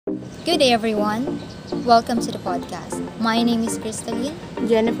Good day, everyone. Welcome to the podcast. My name is Crystalline.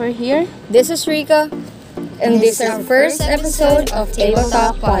 Jennifer here. This is Rika, and this is our first episode of Table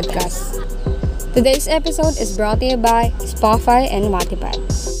Talk Podcast. Today's episode is brought to you by Spotify and Wattpad.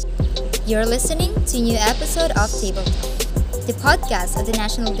 You're listening to a new episode of Table Talk, the podcast of the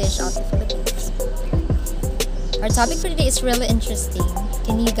national dish of the Philippines. Our topic for today is really interesting.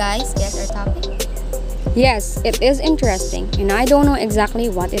 Can you guys guess our topic? Yes, it is interesting, and I don't know exactly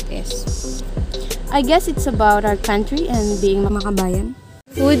what it is. I guess it's about our country and being Makabayan?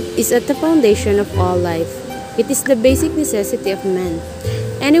 Food is at the foundation of all life. It is the basic necessity of man.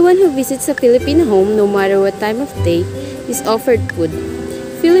 Anyone who visits a Filipino home, no matter what time of day, is offered food.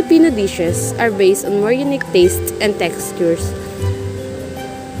 Filipino dishes are based on more unique tastes and textures.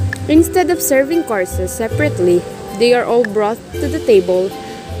 Instead of serving courses separately, they are all brought to the table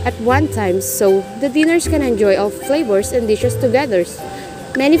at one time so the dinners can enjoy all flavors and dishes together.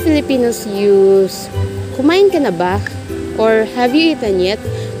 Many Filipinos use "Kumain ka na ba?" or "Have you eaten yet?"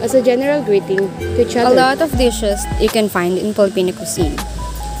 as a general greeting to each A other. lot of dishes you can find in Filipino cuisine.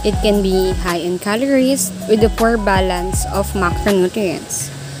 It can be high in calories with a poor balance of macronutrients.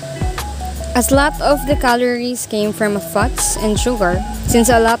 As a lot of the calories came from fats and sugar, since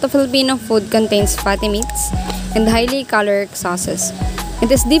a lot of Filipino food contains fatty meats and highly caloric sauces,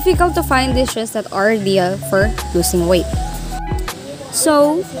 it is difficult to find dishes that are ideal for losing weight.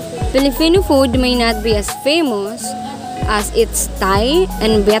 So, Filipino food may not be as famous as its Thai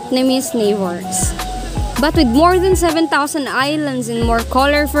and Vietnamese neighbors. But with more than 7,000 islands and more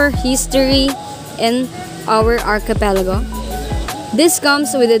colorful history in our archipelago, this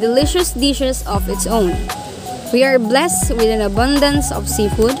comes with the delicious dishes of its own. We are blessed with an abundance of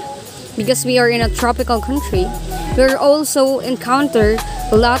seafood because we are in a tropical country. We are also encounter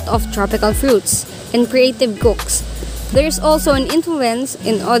a lot of tropical fruits and creative cooks. There is also an influence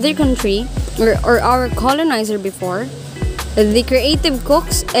in other country or our colonizer before the creative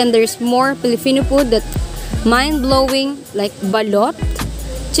cooks, and there's more Filipino food that mind-blowing like balot,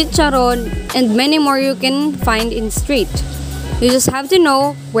 chicharon, and many more you can find in street. You just have to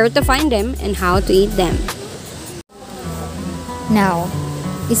know where to find them and how to eat them. Now,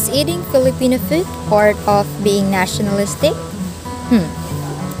 is eating Filipino food part of being nationalistic?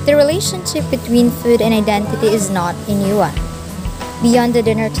 The relationship between food and identity is not a new one. Beyond the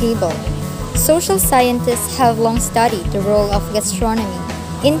dinner table, social scientists have long studied the role of gastronomy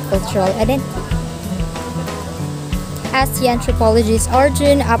in cultural identity. As the anthropologist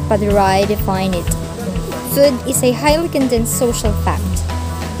Arjun Appadurai defined it, food is a highly condensed social fact.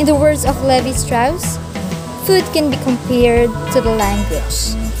 In the words of Levi Strauss, food can be compared to the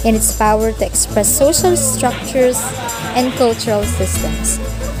language in its power to express social structures and cultural systems.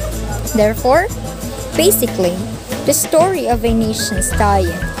 Therefore, basically, the story of a nation's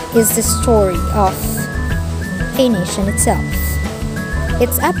diet is the story of a nation itself.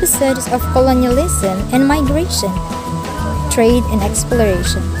 Its episodes of colonialism and migration, trade and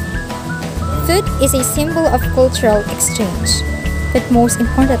exploration. Food is a symbol of cultural exchange, but most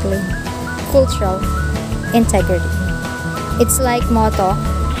importantly, cultural integrity. It's like motto,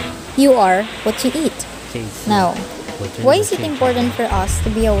 you are what you eat. Now, why is it important for us to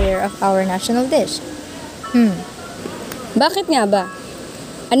be aware of our national dish? Bakit nga ba?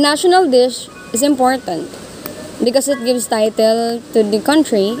 A national dish is important because it gives title to the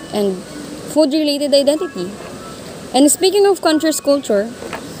country and food-related identity. And speaking of country's culture,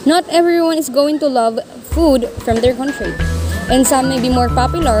 not everyone is going to love food from their country, and some may be more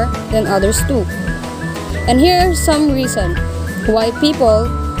popular than others too. And here are some reasons why people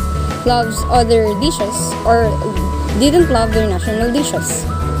loves other dishes or didn't love their national dishes.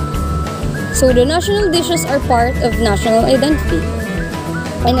 So the national dishes are part of national identity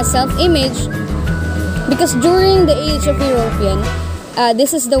and a self-image because during the age of European,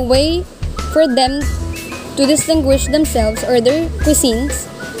 this is the way for them to distinguish themselves or their cuisines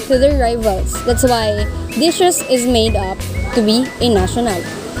to their rivals. That's why dishes is made up to be a national.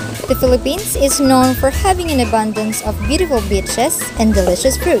 The Philippines is known for having an abundance of beautiful beaches and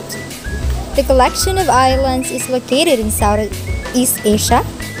delicious fruit. The collection of islands is located in Southeast Asia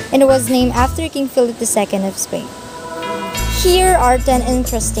and was named after King Philip II of Spain. Here are 10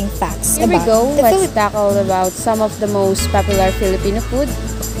 interesting facts Here we about go. the Let's Philippines. tackle about some of the most popular Filipino food,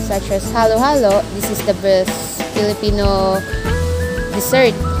 such as halo-halo. This is the best Filipino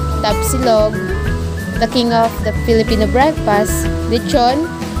dessert. Tapsilog, the king of the Filipino breakfast. Lechon,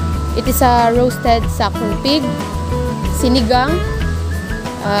 it is a roasted sakong pig. Sinigang,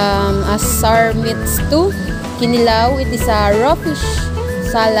 a sour meat stew. Kinilaw, it is a raw fish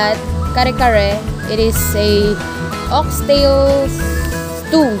salad. Kare-kare, it is a oxtail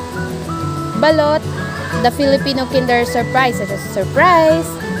 2. Balot, the Filipino Kinder Surprise, such as surprise,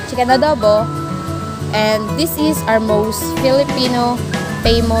 chicken adobo, and this is our most Filipino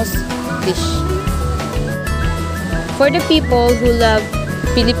famous dish. For the people who love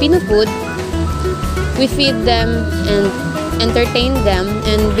Filipino food, we feed them and entertain them,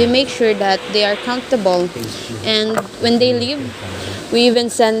 and we make sure that they are comfortable. And when they leave, we even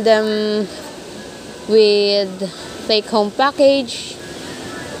send them with take home package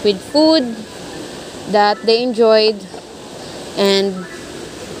with food that they enjoyed. And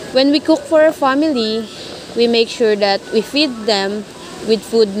when we cook for a family, we make sure that we feed them with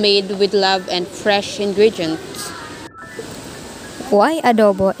food made with love and fresh ingredients. Why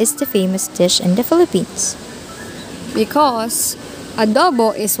adobo is the famous dish in the Philippines? Because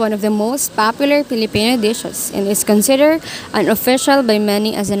adobo is one of the most popular Filipino dishes and is considered unofficial by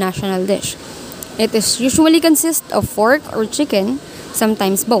many as a national dish. It is usually consists of pork or chicken,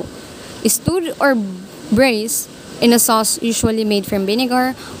 sometimes both, stewed or braised in a sauce usually made from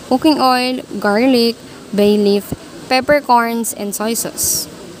vinegar, cooking oil, garlic, bay leaf, peppercorns, and soy sauce.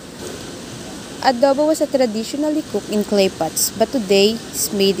 Adobo was traditionally cooked in clay pots, but today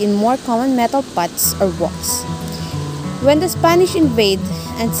it's made in more common metal pots or woks. When the Spanish invaded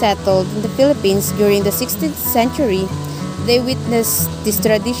and settled in the Philippines during the 16th century, they witnessed these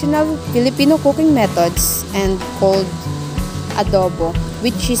traditional Filipino cooking methods and called adobo,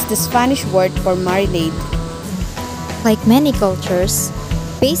 which is the Spanish word for marinade. Like many cultures,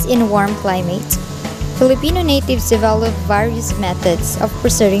 based in warm climate, Filipino natives developed various methods of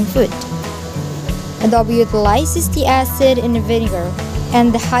preserving food. Adobo utilizes the acid in the vinegar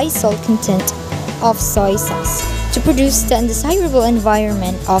and the high salt content of soy sauce to produce the undesirable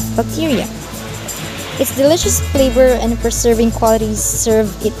environment of bacteria. Its delicious flavor and preserving qualities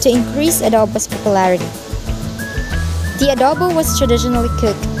serve it to increase adobo's popularity. The adobo was traditionally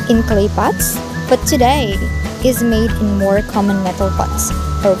cooked in clay pots, but today is made in more common metal pots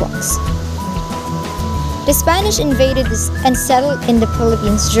or woks. The Spanish invaded and settled in the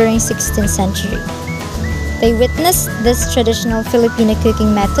Philippines during 16th century. They witnessed this traditional Filipino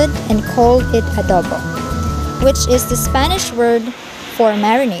cooking method and called it adobo, which is the Spanish word for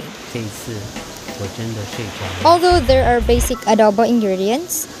marinade. Although there are basic adobo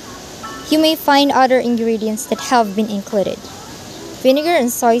ingredients, you may find other ingredients that have been included. Vinegar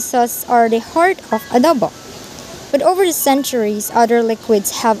and soy sauce are the heart of adobo, but over the centuries, other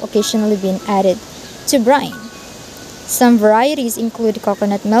liquids have occasionally been added to brine. Some varieties include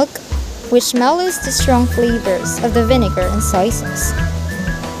coconut milk, which mellows the strong flavors of the vinegar and soy sauce.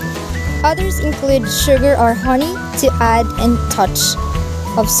 Others include sugar or honey to add a touch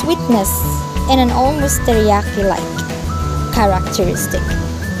of sweetness and an almost teriyaki-like characteristic.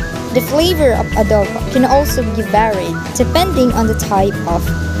 The flavor of adobo can also be varied depending on the type of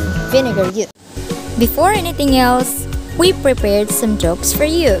vinegar used. Before anything else, we prepared some jokes for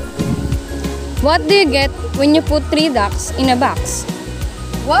you. What do you get when you put 3 ducks in a box?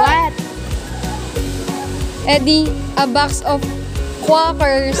 What? Eddie, a box of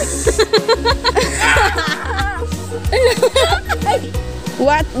quackers.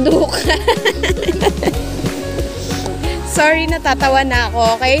 What do Sorry, natatawa na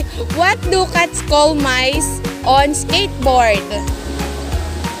ako, okay? What do cats call mice on skateboard?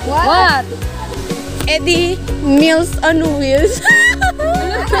 What? Eddie, Meals on Wheels.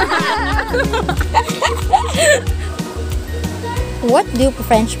 What do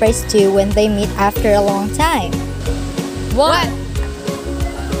French fries do when they meet after a long time? What?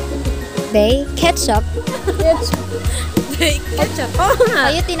 They catch up. Ketchup.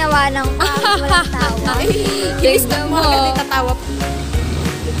 Kayo tinawanan ko, walang tawa. Tignan mo. Tatawa.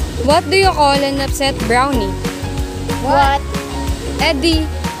 What do you call an upset brownie? What? Eddie,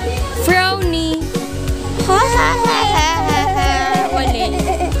 frowny.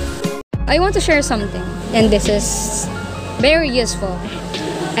 I want to share something, and this is very useful,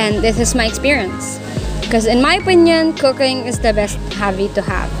 and this is my experience. Because in my opinion, cooking is the best hobby to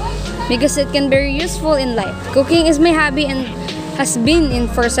have, because it can be very useful in life. Cooking is my hobby and has been in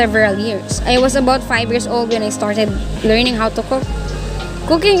for several years. I was about 5 years old when I started learning how to cook.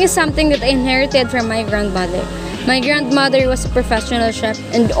 Cooking is something that I inherited from my grandmother. My grandmother was a professional chef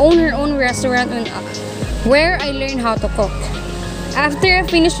and owned her own restaurant where I learned how to cook. After I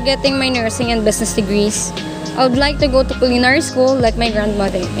finished getting my nursing and business degrees, I would like to go to culinary school like my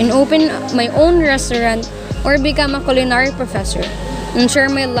grandmother and open my own restaurant or become a culinary professor and share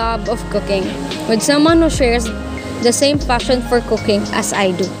my love of cooking with someone who shares the same passion for cooking as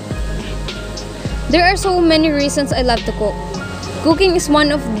I do. There are so many reasons I love to cook. Cooking is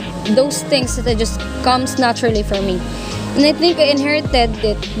one of those things that just comes naturally for me. And I think I inherited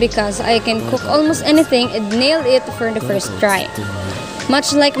it because I can cook almost anything and nail it for the first try,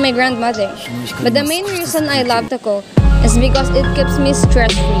 much like my grandmother. But the main reason I love to cook is because it keeps me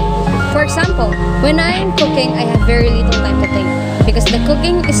stress-free. For example, when I am cooking, I have very little time to think because the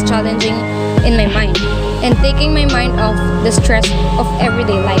cooking is challenging in my mind and taking my mind off the stress of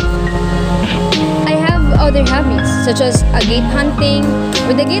everyday life. I have other hobbies such as gate hunting.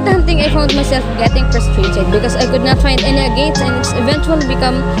 With the gate hunting, I found myself getting frustrated because I could not find any gates and it's eventually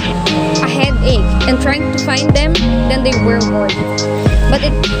become a headache. And trying to find them, then they were bored. But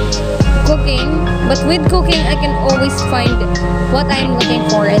with cooking, I can always find what I'm looking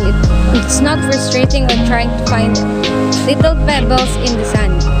for, and it's not frustrating like trying to find little pebbles in the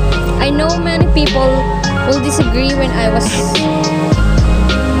sand. I know many people will disagree when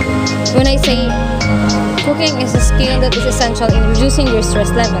I say cooking is a skill that is essential in reducing your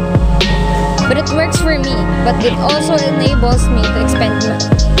stress level. But it works for me, but it also enables me to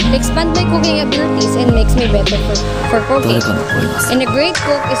expand my cooking abilities and makes me better for cooking. And a great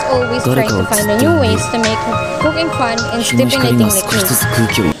cook is always trying to find new ways to make cooking fun and stimulating like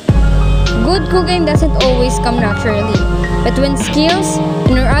me. Good cooking doesn't always come naturally, but when skills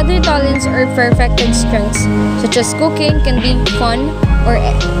and our other talents are perfected strengths, such as cooking can be fun or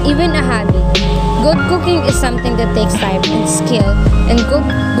even a hobby. Good cooking is something that takes time and skill, and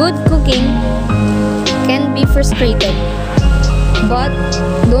good cooking can be frustrated. But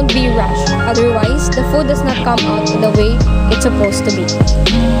don't be rushed, otherwise the food does not come out the way it's supposed to be.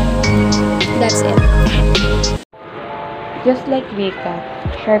 That's it. Just like Vika,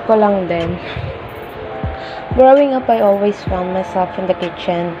 share ko lang din. Growing up, I always found myself in the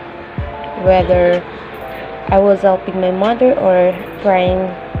kitchen, whether I was helping my mother or trying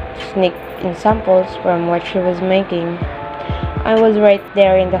to sneak in samples from what she was making. I was right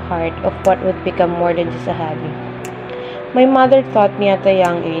there in the heart of what would become more than just a hobby. My mother taught me at a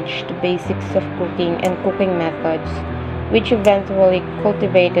young age the basics of cooking and cooking methods, which eventually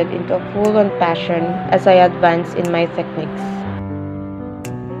cultivated into a full-on passion as I advanced in my techniques.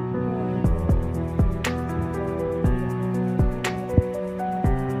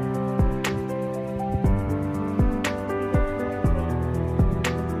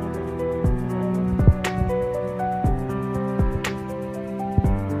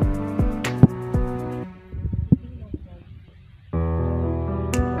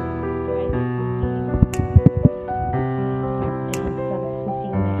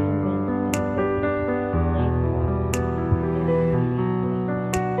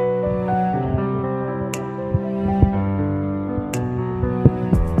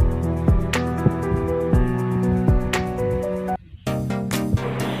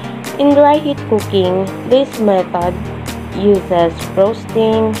 In dry heat cooking, this method uses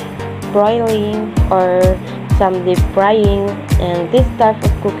roasting, broiling, or some deep frying, and this type of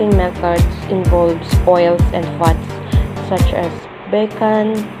cooking methods involves oils and fats such as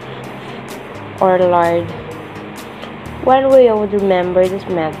bacon or lard. One way I would remember this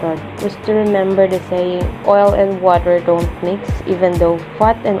method was to remember the saying, oil and water don't mix, even though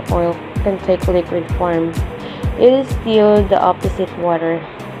fat and oil can take liquid form. It is still the opposite water.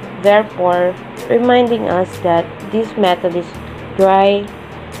 Therefore, reminding us that this method is dry.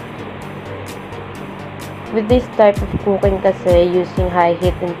 With this type of cooking kasi, using high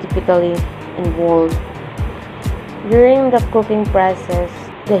heat and typically involved. During the cooking process,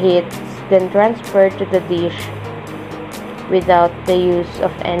 the heat is then transferred to the dish without the use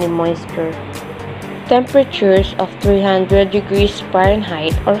of any moisture. Temperatures of 300 degrees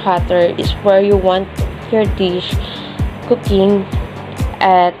Fahrenheit or hotter is where you want your dish cooking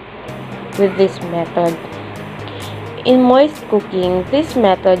at with this method. In moist cooking, this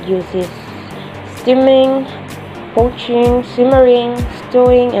method uses steaming, poaching, simmering,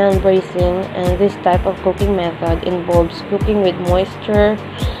 stewing, and braising, and this type of cooking method involves cooking with moisture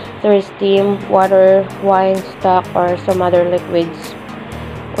through steam, water, wine, stock, or some other liquids.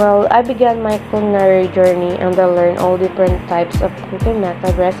 Well, I began my culinary journey and I learned all different types of cooking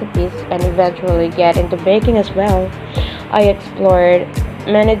method recipes and eventually get into baking as well. I explored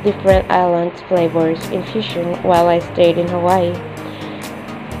many different island flavors in fusion while I stayed in Hawaii.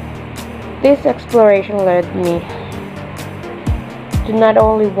 This exploration led me to not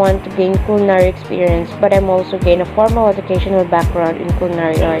only want to gain culinary experience, but I'm also gain a formal educational background in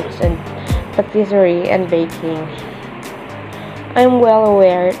culinary arts and patisserie and baking. I'm well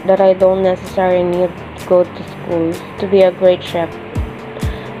aware that I don't necessarily need to go to school to be a great chef,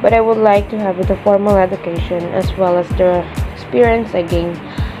 but I would like to have the formal education as well as the experience I gain.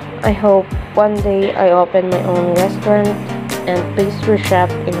 I hope one day I open my own restaurant and pastry shop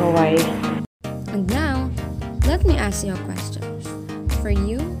in Hawaii. And now, let me ask you a question. For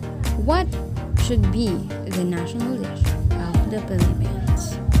you, what should be the national dish of the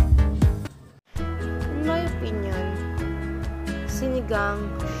Philippines? In my opinion, sinigang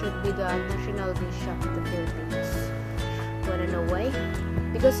should be the national dish of the Philippines. Wanna know why?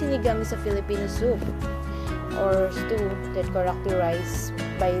 Because sinigang is a Filipino soup or stew that characterized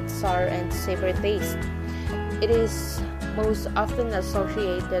by its sour and savory taste. It is most often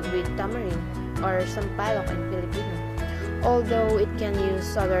associated with tamarind or sampalok in Filipino. Although it can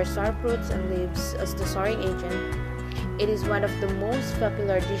use other sour fruits and leaves as the souring agent, it is one of the most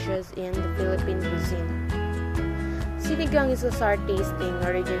popular dishes in the Philippine cuisine. Sinigang is a sour tasting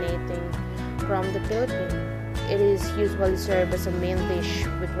originating from the Philippines. It is usually served as a main dish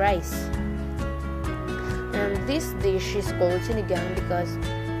with rice. And this dish is called sinigang because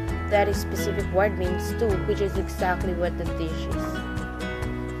that specific word means stew, which is exactly what the dish is.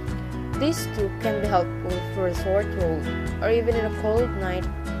 This stew can be helpful for a sore throat or even in a cold night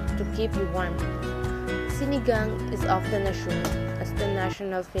to keep you warm. Sinigang is often assumed as the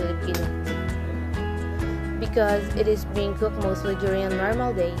national Filipino food because it is being cooked mostly during a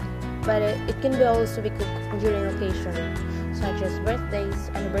normal day, but it can be also be cooked during occasions such as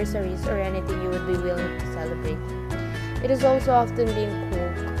birthdays, anniversaries, or anything you would be willing to celebrate. It is also often being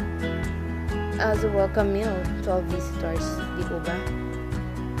cooked as a welcome meal to all visitors, di po ba?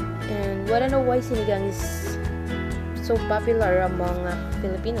 And wanna know why sinigang is so popular among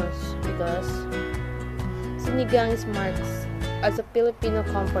Filipinos? Because sinigang is marked as a Filipino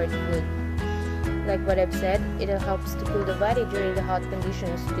comfort food. Like what I've said, it helps to cool the body during the hot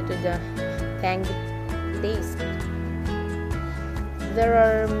conditions due to the tangy taste. There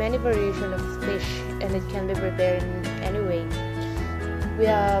are many variations of fish and it can be prepared in any way. We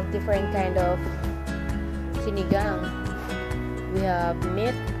have different kind of sinigang. We have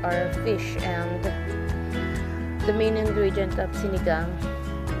meat or fish, and the main ingredient of sinigang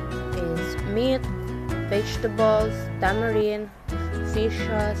is meat, vegetables, tamarind, fish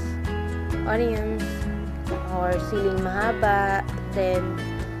sauce, onions, or siling mahaba,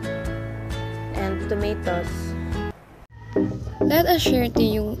 and tomatoes. Let us share to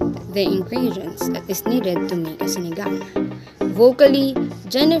you the ingredients that is needed to make a sinigang. Vocally,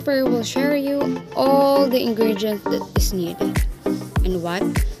 Jennifer will share you all the ingredients that is needed and what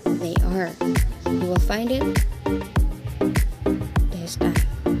they are. You will find it this time.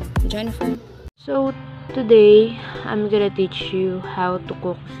 Jennifer? So today, I'm gonna teach you how to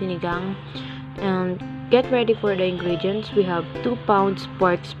cook sinigang, and get ready for the ingredients. We have 2 pounds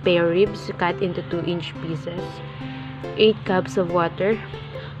pork spare ribs cut into 2-inch pieces, 8 cups of water,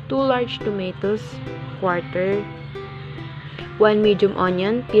 2 large tomatoes, quartered, 1 medium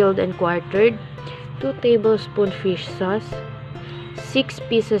onion, peeled and quartered, 2 tablespoons fish sauce, 6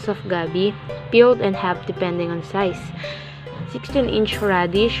 pieces of gabi, peeled and half depending on size, 16-inch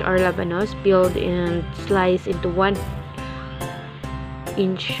radish or labanos, peeled and sliced into 1-inch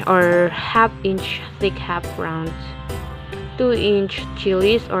or half-inch thick half rounds, 2-inch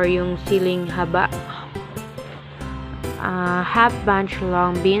chilies or yung siling haba, half bunch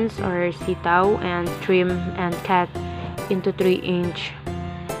long beans or sitaw and trim and cut into 3-inch,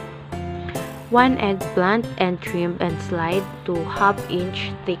 1 eggplant and trimmed and sliced to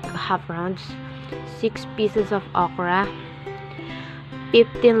half-inch thick half rounds, 6 pieces of okra,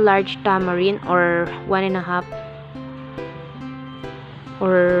 15 large tamarind or 1.5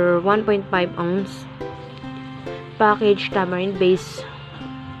 or 1.5 ounce packaged tamarind base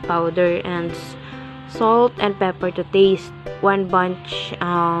powder, and salt and pepper to taste, 1 bunch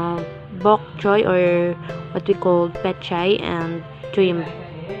bok choy or what we call pechay and trim.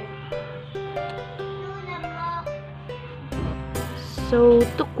 So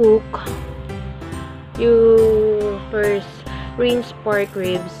to cook, you first rinse pork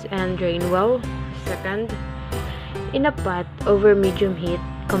ribs and drain well. Second, in a pot over medium heat,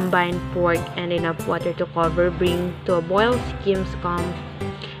 combine pork and enough water to cover, bring to a boil, skim, scum,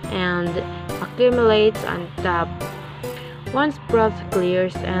 and accumulates on top. Once broth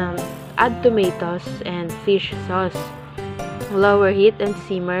clears, and add tomatoes and fish sauce. Lower heat and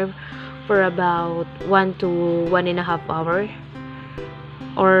simmer for about 1 to 1.5 hours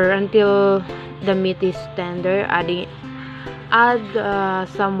or until the meat is tender. Add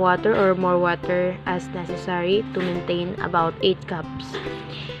some water or more water as necessary to maintain about 8 cups.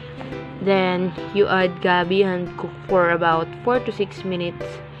 Then you add gabi and cook for about 4 to 6 minutes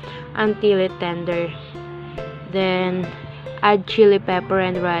until it tender. Then add chili pepper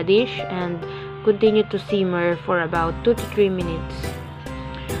and radish and continue to simmer for about 2 to 3 minutes.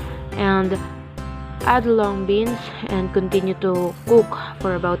 And add long beans and continue to cook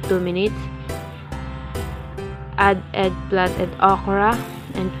for about 2 minutes. Add eggplant and okra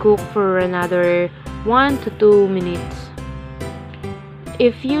and cook for another 1 to 2 minutes.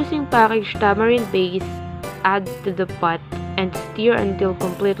 If using packaged tamarind base, add to the pot and stir until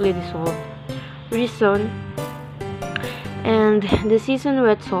completely dissolved. Reason and the season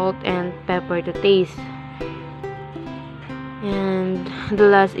with salt and pepper to taste. And the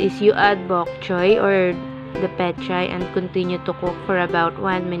last is you add bok choy or the pechay and continue to cook for about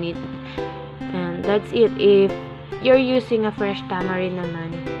 1 minute. And that's it. If you're using a fresh tamarind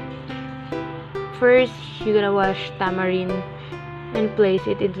naman, first you're gonna wash tamarind and place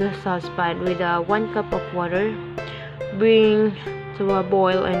it into the saucepan with 1 cup of water. Bring to a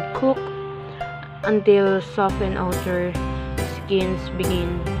boil and cook until soft and outer skins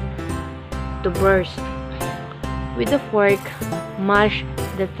begin to burst. With a fork, mash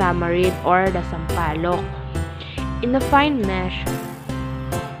the tamarind or the sampalok. In a fine mesh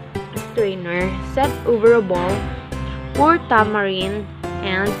strainer, set over a bowl, pour tamarind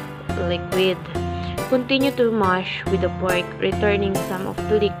and liquid. Continue to mash with the fork, returning some of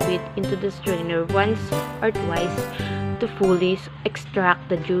the liquid into the strainer once or twice to fully extract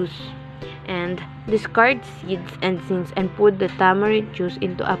the juice. And discard seeds and skins and put the tamarind juice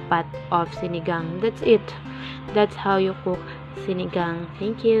into a pot of sinigang. That's it. That's how you cook sinigang.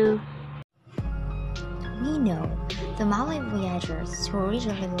 Thank you. We know the Malay voyagers who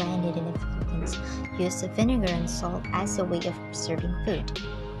originally landed in the Philippines used vinegar and salt as a way of preserving food,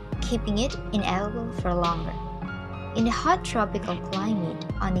 keeping it inedible for longer. In the hot tropical climate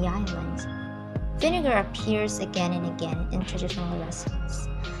on the islands, vinegar appears again and again in traditional recipes,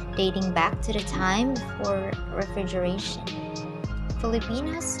 dating back to the time before refrigeration.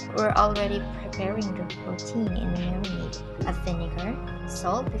 Filipinos were already preparing their protein in a marinade of vinegar,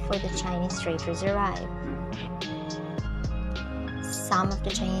 salt before the Chinese traders arrived. Some of the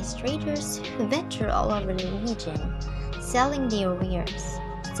Chinese traders who ventured all over the region selling their wares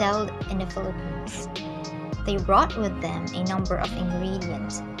settled in the Philippines. They brought with them a number of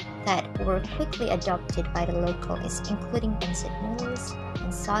ingredients that were quickly adopted by the locals, including pancit noodles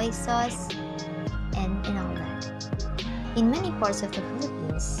and soy sauce and all that. In many parts of the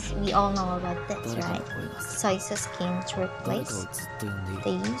Philippines, we all know about this, right? Soy sauce came to replace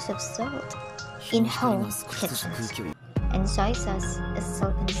the use of salt in home kitchens. And soy sauce is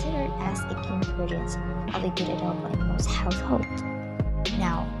still considered as a key ingredient of a good adobo in most households.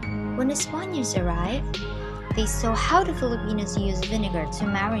 Now, when the Spaniards arrived, they saw how the Filipinos use vinegar to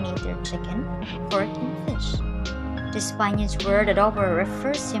marinate their chicken, pork, and fish. The Spaniards' word adobo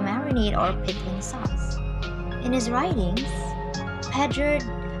refers to marinade or pickling sauce. In his writings, Pedro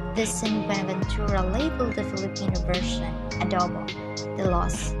de San Buenaventura labeled the Filipino version adobo de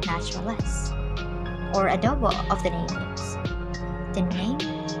los naturales, or adobo of the natives. The name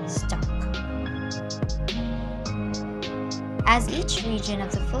stuck. As each region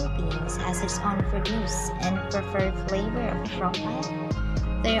of the Philippines has its own produce and preferred flavor of profile,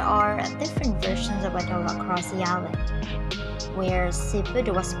 there are different versions of adobo across the island. Where seafood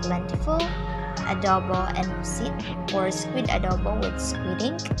was plentiful, adobo and pusit, or squid adobo with squid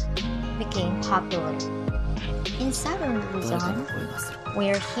ink, became popular. In southern Luzon,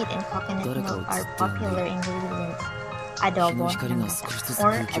 where heat and coconut milk are popular ingredients, adobo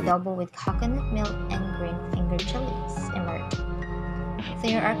or adobo with coconut milk and green finger chilies emerged.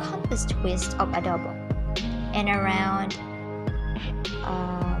 There are countless twists of adobo, and around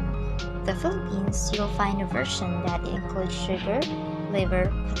the Philippines, you'll find a version that includes sugar,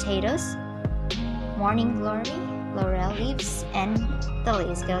 liver, potatoes, morning glory, laurel leaves, and the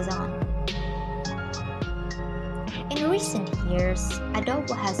list goes on. In recent years,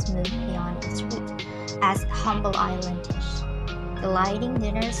 adobo has moved beyond its root as a humble island dish, delighting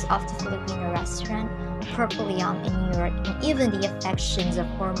dinners of the Filipino restaurant Purple Yum in New York, and even the affections of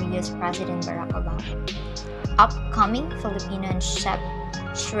former US President Barack Obama. Upcoming Filipino and chef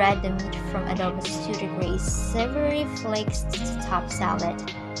shred the meat from adobo stew to create savory flakes to top salad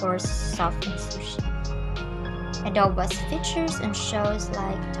or soft in sushi. Adobo's features and shows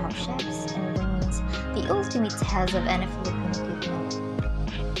like Top Chefs and remains the ultimate test of any Filipino cooking.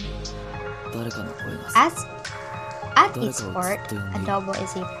 At its heart, adobo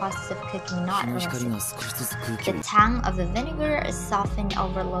is a process of cooking, not a recipe. The tang of the vinegar is softened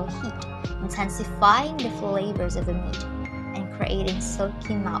over low heat, intensifying the flavors of the meat and creating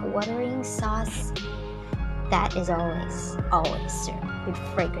silky mouth-watering sauce that is always served with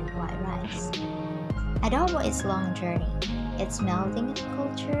fragrant white rice. Adobo is a long journey. Its melding of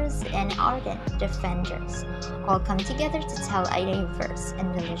cultures and ardent defenders all come together to tell a diverse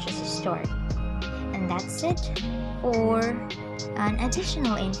and delicious story. And that's it for an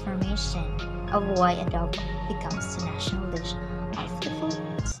additional information of why adobo becomes the national dish of the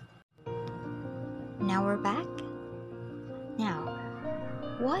Philippines. Now we're back. Now,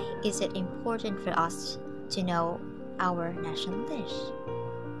 why is it important for us to know our national dish?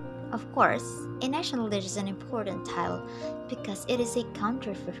 Of course, a national dish is an important title because it is a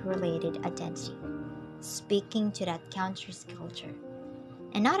country-food-related identity, speaking to that country's culture.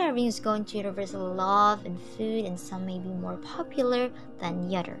 And not everyone is going to universal love and food, and some may be more popular than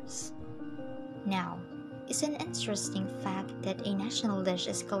the others. Now, it's an interesting fact that a national dish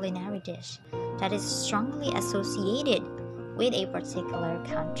is a culinary dish that is strongly associated with a particular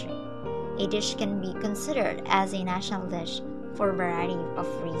country. A dish can be considered as a national dish for a variety of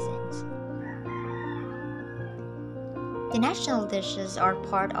reasons. The national dishes are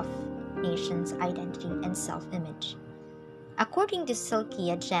part of nation's identity and self-image. According to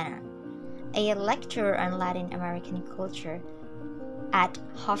Silke Jenner, a lecturer on Latin American culture at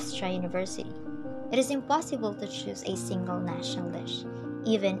Hofstra University, it is impossible to choose a single national dish,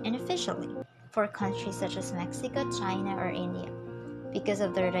 even unofficially, for countries such as Mexico, China, or India, because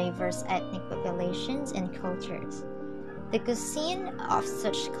of their diverse ethnic populations and cultures. The cuisine of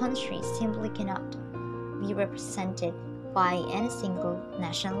such countries simply cannot be represented by any single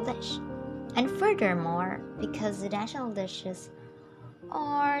national dish. And furthermore, because the national dishes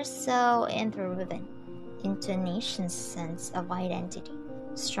are so interwoven into a nation's sense of identity,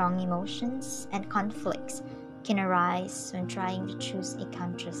 strong emotions and conflicts can arise when trying to choose a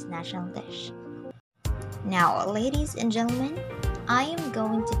country's national dish. Now, ladies and gentlemen, I am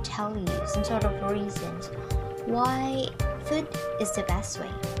going to tell you some sort of reasons why food is the best way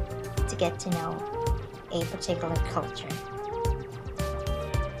to get to know a particular culture.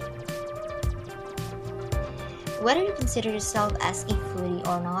 Whether you consider yourself as a foodie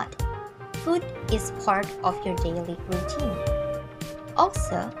or not, food is part of your daily routine.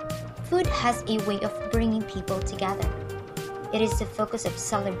 Also, food has a way of bringing people together. It is the focus of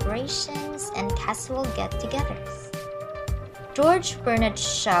celebrations and casual get-togethers. George Bernard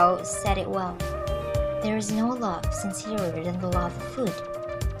Shaw said it well: "There is no love sincerer than the love of food."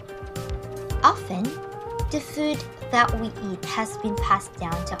 Often, the food that we eat has been passed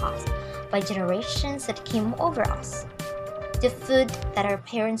down to us by generations that came over us. The food that our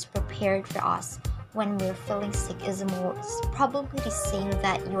parents prepared for us when we're feeling sick is most probably the same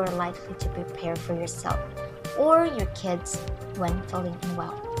that you are likely to prepare for yourself or your kids when feeling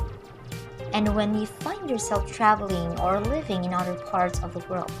unwell. And when you find yourself traveling or living in other parts of the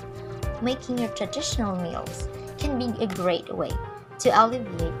world, making your traditional meals can be a great way to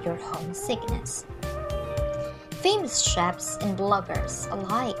alleviate your homesickness. Famous chefs and bloggers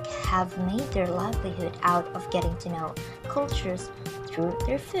alike have made their livelihood out of getting to know cultures through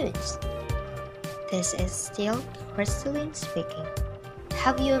their foods. This is still Crystalline speaking.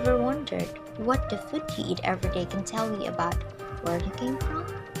 Have you ever wondered what the food you eat every day can tell you about where you came from?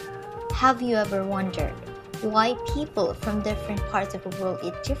 Have you ever wondered why people from different parts of the world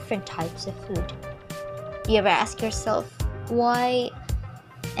eat different types of food? Do you ever ask yourself why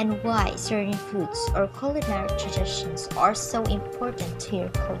certain foods or culinary traditions are so important to your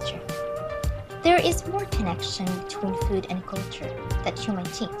culture? There is more connection between food and culture that you might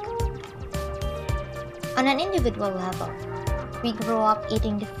think. On an individual level, we grow up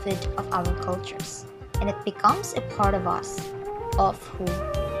eating the food of our cultures, and it becomes a part of us, of who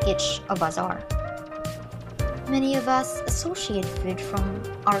each of us are. Many of us associate food from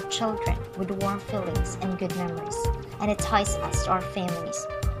our children with warm feelings and good memories, and it ties us to our families,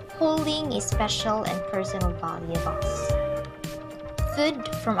 holding a special and personal value of us. Food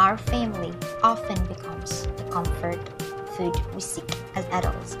from our family often becomes the comfort food we seek as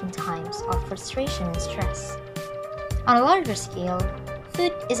adults in times of frustration and stress. On a larger scale,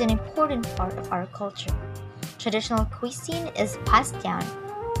 food is an important part of our culture. Traditional cuisine is passed down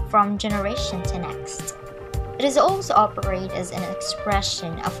from generation to next. It is also operated as an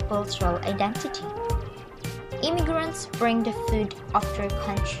expression of cultural identity. Immigrants bring the food of their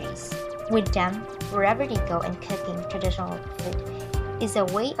countries with them wherever they go, and cooking traditional food is a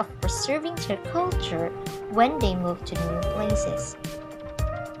way of preserving their culture when they move to new places.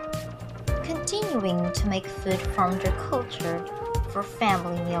 Continuing to make food from their culture for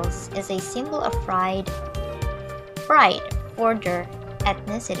family meals is a symbol of pride for their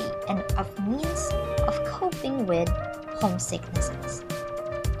ethnicity and of means of coping with homesicknesses.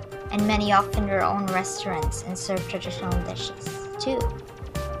 And many open their own restaurants and serve traditional dishes too.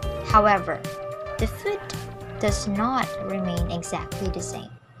 However, the food does not remain exactly the same.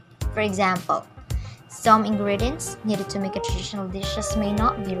 For example, some ingredients needed to make a traditional dishes may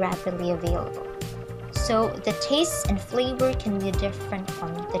not be rapidly available. So the taste and flavor can be different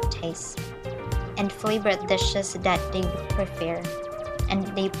from the taste and favorite dishes that they would prefer and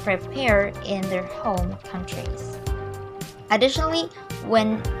they prepare in their home countries. Additionally,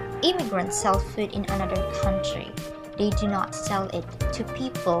 when immigrants sell food in another country, they do not sell it to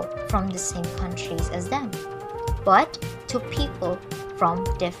people from the same countries as them, but to people from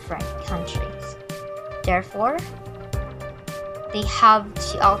different countries. Therefore, they have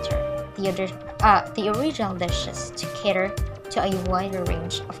to alter the original dishes to cater to a wider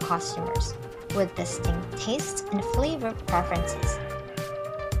range of customers with distinct tastes and flavor preferences.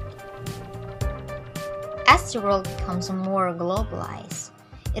 As the world becomes more globalized,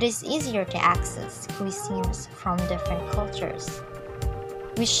 it is easier to access cuisines from different cultures.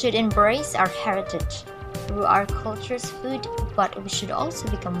 We should embrace our heritage through our culture's food, but we should also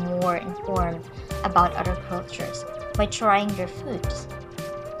become more informed about other cultures by trying their foods.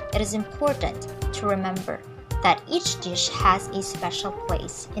 It is important to remember that each dish has a special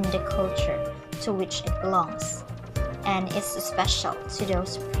place in the culture to which it belongs, and is special to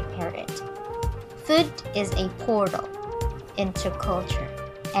those who prepare it. Food is a portal into culture,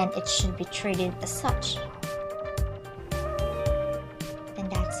 and it should be treated as such.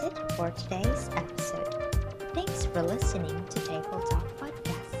 And that's it for today's episode. Thanks for listening to Table Talk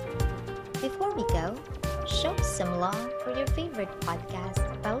Podcast. Before we go, show some love for your favorite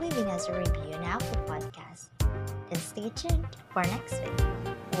podcast by leaving us a review on Apple Podcasts. And stay tuned for next week,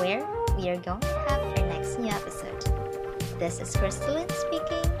 where we are going to have our next new episode. This is Crystalline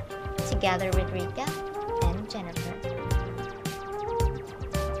speaking, together with Rika and Jennifer.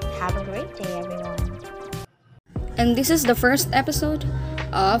 Have a great day, everyone. And this is the first episode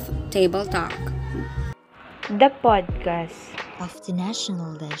of Table Talk, The podcast Of the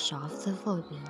national dish of the Philippines.